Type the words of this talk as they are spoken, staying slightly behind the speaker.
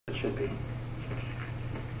should be.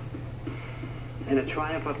 In a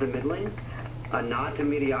triumph of the middling, a nod to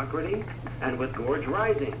mediocrity, and with Gorge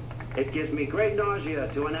rising, it gives me great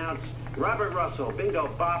nausea to announce Robert Russell, Bingo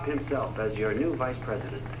Bob himself, as your new vice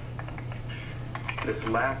president. This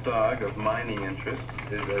lapdog of mining interests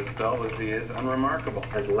is as dull as he is unremarkable.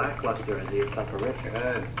 As lackluster as he is soporific.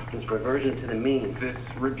 Good. This reversion to the mean. This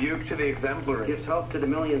rebuke to the exemplary. Gives hope to the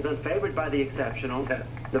millions unfavored by the exceptional. Yes.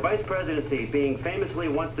 The vice presidency being famously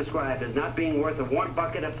once described as not being worth a warm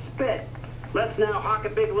bucket of spit. Let's now hawk a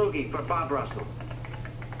big loogie for Bob Russell.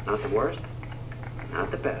 Not the worst,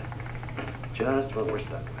 not the best. Just what we're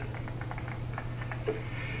stuck with.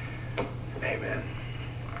 Amen.